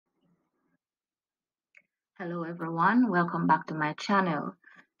Hello everyone, welcome back to my channel.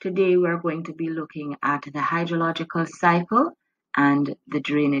 Today we're going to be looking at the hydrological cycle and the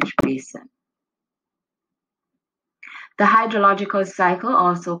drainage basin. The hydrological cycle,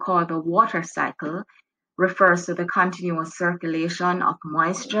 also called the water cycle, refers to the continuous circulation of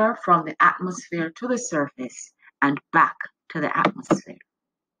moisture from the atmosphere to the surface and back to the atmosphere.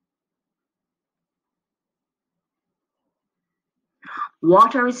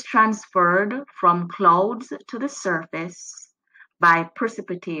 Water is transferred from clouds to the surface by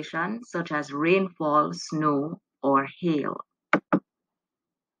precipitation such as rainfall, snow, or hail.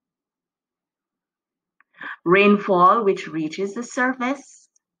 Rainfall, which reaches the surface,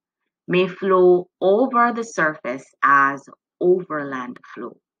 may flow over the surface as overland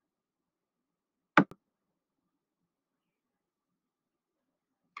flow.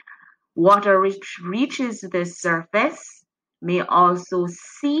 Water which reaches the surface may also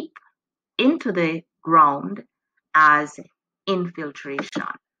seep into the ground as infiltration.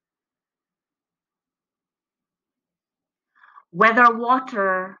 Whether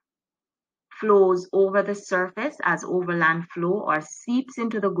water flows over the surface as overland flow or seeps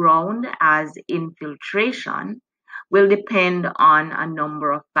into the ground as infiltration will depend on a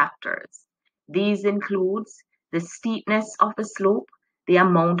number of factors. These include the steepness of the slope, the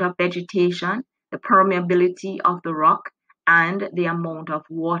amount of vegetation, the permeability of the rock, and the amount of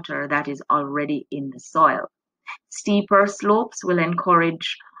water that is already in the soil. Steeper slopes will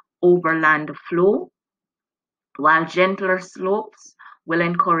encourage overland flow, while gentler slopes will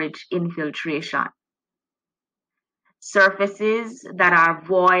encourage infiltration. Surfaces that are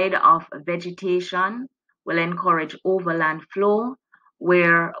void of vegetation will encourage overland flow,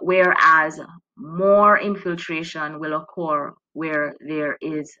 whereas more infiltration will occur where there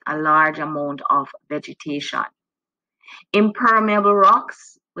is a large amount of vegetation. Impermeable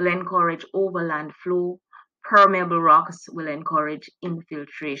rocks will encourage overland flow. Permeable rocks will encourage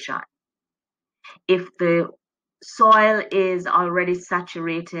infiltration. If the soil is already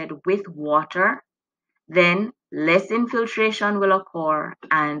saturated with water, then less infiltration will occur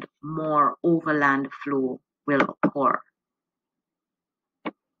and more overland flow will occur.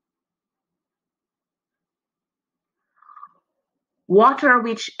 Water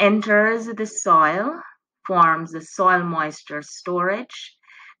which enters the soil forms the soil moisture storage.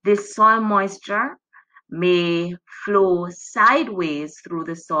 This soil moisture may flow sideways through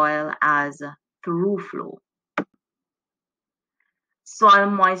the soil as through flow.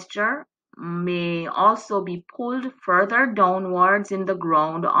 Soil moisture may also be pulled further downwards in the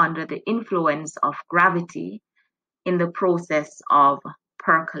ground under the influence of gravity in the process of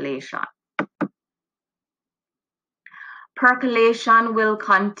percolation. Percolation will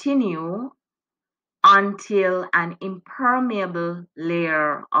continue until an impermeable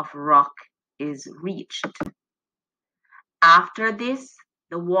layer of rock is reached. After this,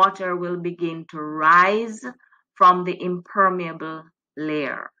 the water will begin to rise from the impermeable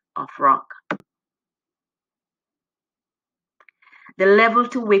layer of rock. The level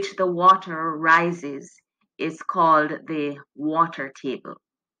to which the water rises is called the water table.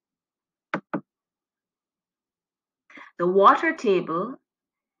 The water table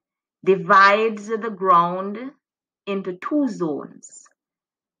divides the ground into two zones.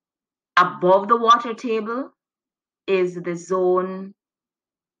 Above the water table is the zone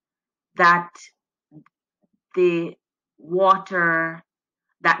that the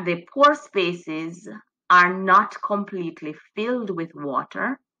pore spaces are not completely filled with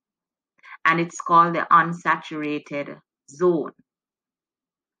water, and it's called the unsaturated zone.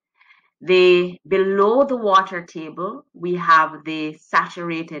 Below the water table, we have the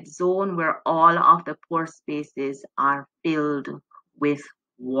saturated zone where all of the pore spaces are filled with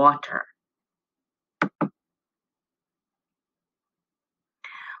water.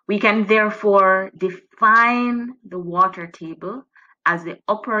 We can therefore define the water table as the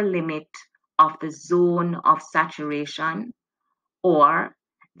upper limit of the zone of saturation, or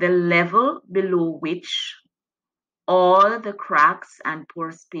the level below which all the cracks and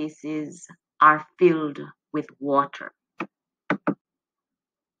pore spaces are filled with water.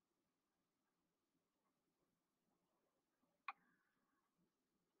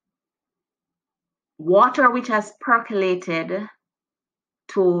 Water which has percolated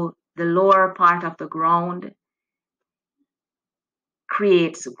to the lower part of the ground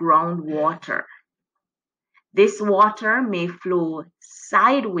creates groundwater. This water may flow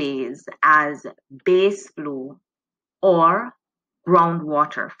sideways as base flow or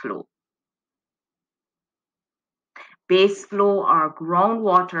groundwater flow. base flow or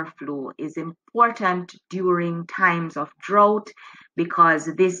groundwater flow is important during times of drought because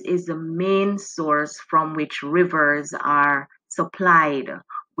this is the main source from which rivers are supplied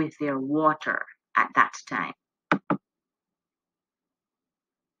with their water at that time.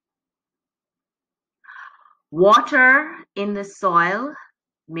 Water in the soil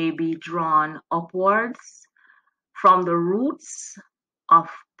may be drawn upwards from the roots of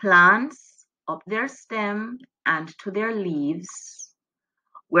plants up their stem and to their leaves,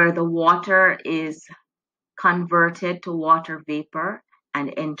 where the water is converted to water vapor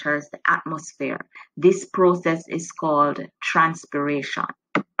and enters the atmosphere. This process is called transpiration.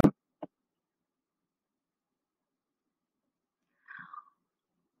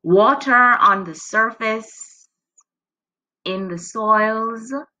 Water on the surface, in the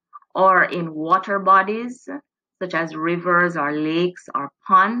soils, or in water bodies, such as rivers or lakes or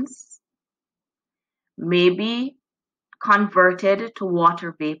ponds, may be converted to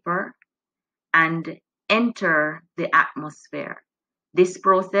water vapor and enter the atmosphere. This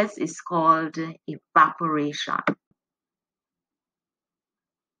process is called evaporation.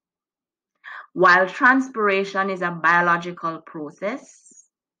 While transpiration is a biological process,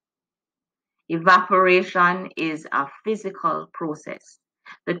 evaporation is a physical process.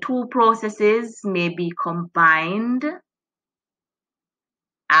 The two processes may be combined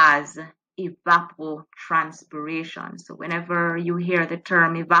as evapotranspiration. So whenever you hear the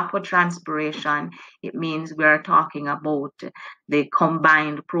term evapotranspiration, it means we are talking about the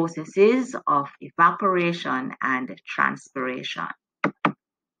combined processes of evaporation and transpiration.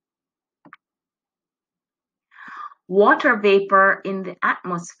 Water vapor in the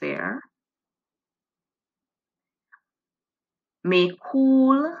atmosphere may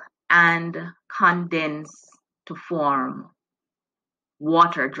cool and condense to form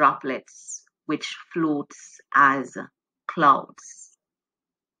water droplets, which floats as clouds.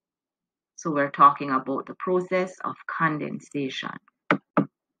 So we're talking about the process of condensation.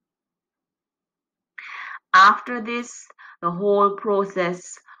 After this, the whole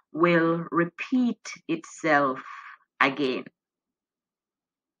process will repeat itself again.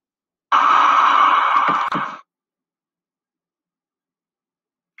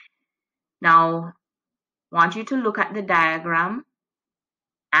 Now, I want you to look at the diagram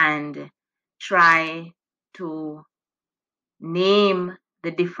and try to name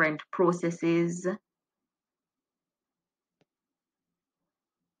the different processes.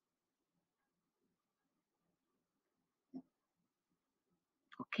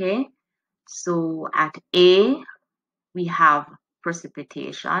 Okay, so at A, we have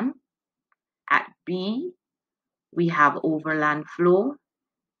precipitation. At B, we have overland flow.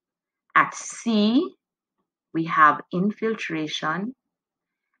 At C, we have infiltration.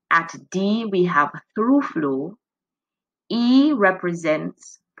 At D, we have through flow. E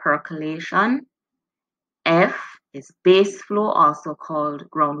represents percolation. F is base flow, also called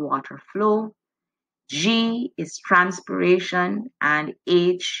groundwater flow. G is transpiration, and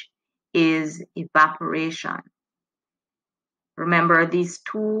H is evaporation. Remember, these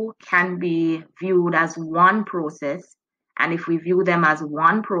two can be viewed as one process, and if we view them as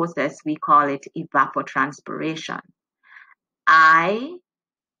one process, we call it evapotranspiration. I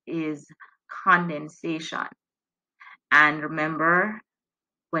is condensation. And remember,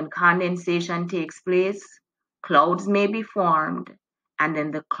 when condensation takes place, clouds may be formed, and then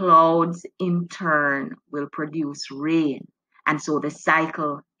the clouds in turn will produce rain. And so the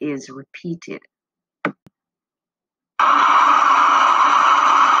cycle is repeated. The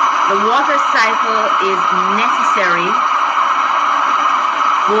water cycle is necessary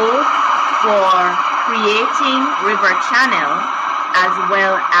both for creating river channel as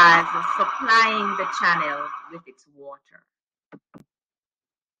well as supplying the channel with its water.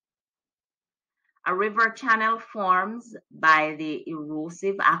 A river channel forms by the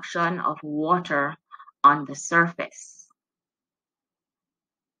erosive action of water on the surface.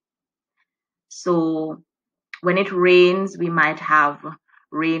 So when it rains, we might have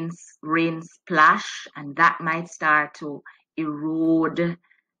rain splash, and that might start to erode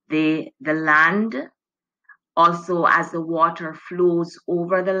the land. Also, as the water flows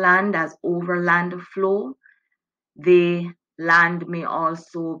over the land, as overland flow, the land may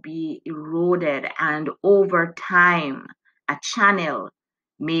also be eroded, and over time, a channel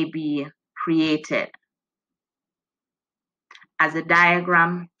may be created. As the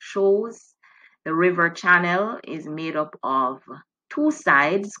diagram shows, the river channel is made up of two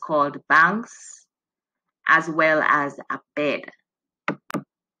sides called banks, as well as a bed.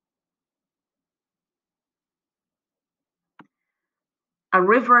 A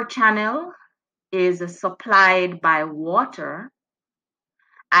river channel is supplied by water,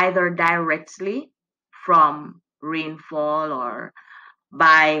 either directly from rainfall or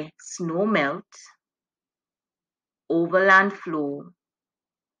by snowmelt, overland flow,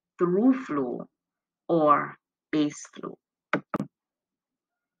 through flow, or base flow.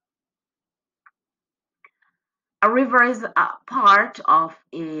 A river is a part of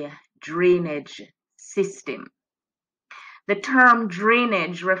a drainage system. The term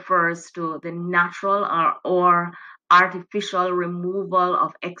drainage refers to the natural or artificial removal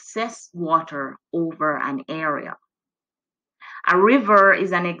of excess water over an area. A river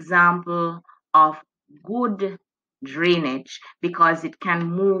is an example of good drainage because it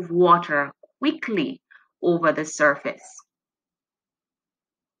can move water quickly over the surface.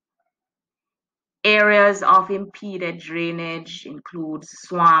 Areas of impeded drainage include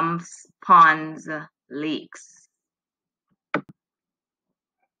swamps, ponds, lakes.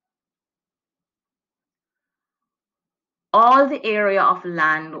 All the area of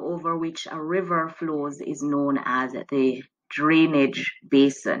land over which a river flows is known as the drainage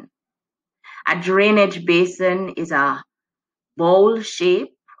basin. A drainage basin is a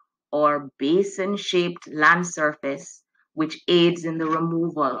bowl-shaped or basin-shaped land surface which aids in the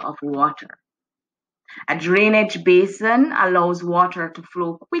removal of water. A drainage basin allows water to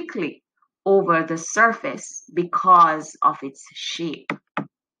flow quickly over the surface because of its shape.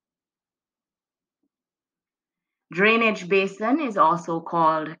 Drainage basin is also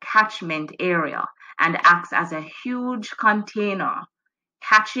called catchment area and acts as a huge container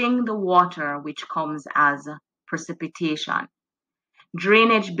catching the water which comes as precipitation.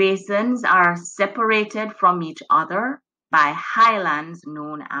 Drainage basins are separated from each other by highlands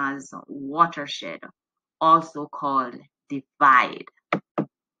known as watershed, also called divide.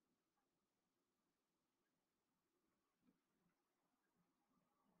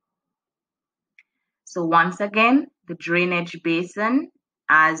 So once again, the drainage basin,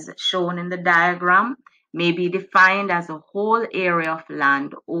 as shown in the diagram, may be defined as a whole area of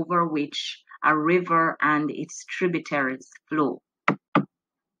land over which a river and its tributaries flow.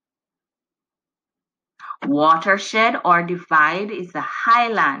 Watershed or divide is the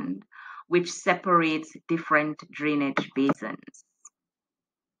highland which separates different drainage basins.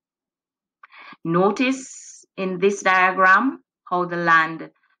 Notice in this diagram how the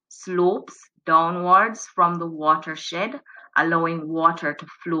land slopes downwards from the watershed, allowing water to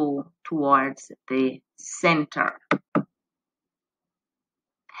flow towards the center.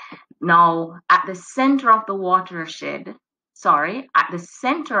 Now, at the center of the watershed, at the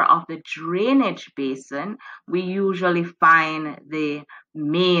center of the drainage basin, we usually find the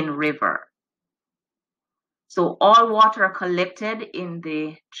main river. So all water collected in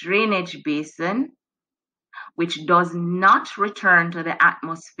the drainage basin, which does not return to the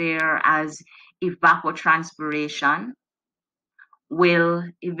atmosphere as evapotranspiration, will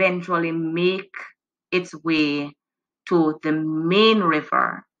eventually make its way to the main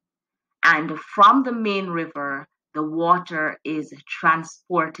river. And from the main river, the water is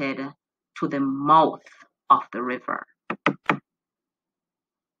transported to the mouth of the river.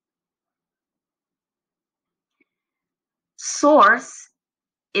 Source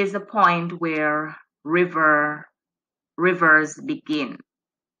is the point where rivers begin.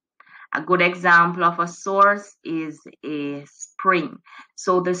 A good example of a source is a spring.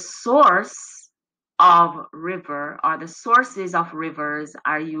 So the source of river or the sources of rivers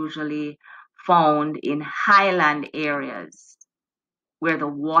are usually found in highland areas where the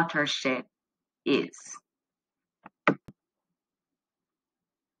watershed is.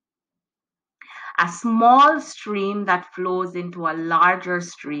 A small stream that flows into a larger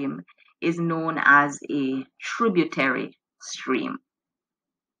stream is known as a tributary stream.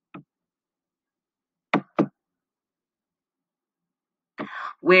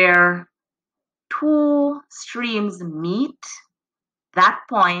 Where two streams meet, that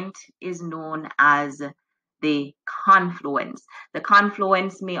point is known as the confluence. The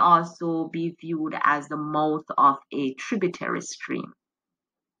confluence may also be viewed as the mouth of a tributary stream.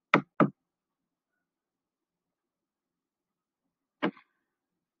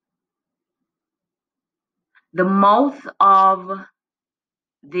 The mouth of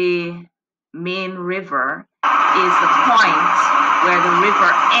the main river is the point where the river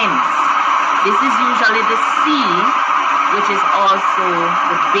ends. This is usually the sea, which is also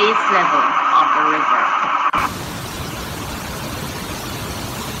the base level of the river.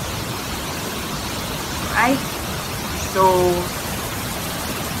 Right? So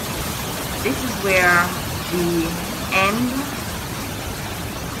this is where we end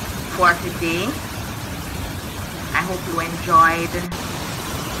for today. I hope you enjoyed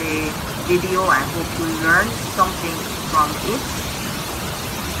the video. I hope you learned something from it.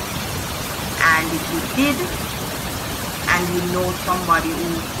 And if you did, and you know somebody who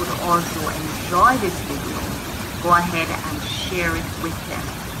could also enjoy this video, go ahead and share it with them.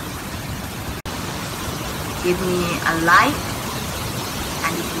 Give me a like,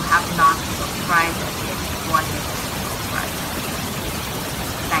 and if you have not subscribed yet, go ahead and subscribe.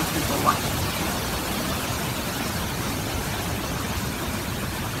 Thank you for watching.